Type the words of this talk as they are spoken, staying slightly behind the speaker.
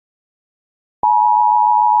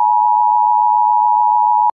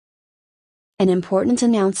An important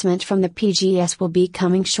announcement from the PGS will be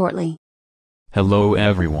coming shortly. Hello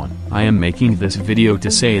everyone, I am making this video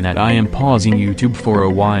to say that I am pausing YouTube for a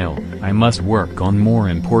while. I must work on more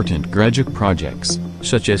important Gregic projects,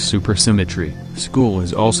 such as supersymmetry. School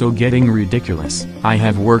is also getting ridiculous. I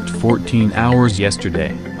have worked 14 hours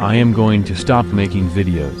yesterday. I am going to stop making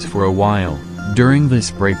videos for a while. During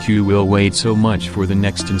this break you will wait so much for the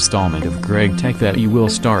next installment of Greg Tech that you will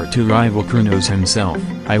start to rival Kronos himself.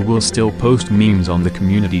 I will still post memes on the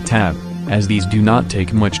community tab, as these do not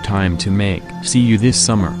take much time to make. See you this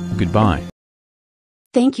summer. Goodbye.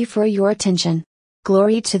 Thank you for your attention.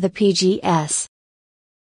 Glory to the PGS.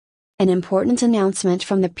 An important announcement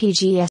from the PGS.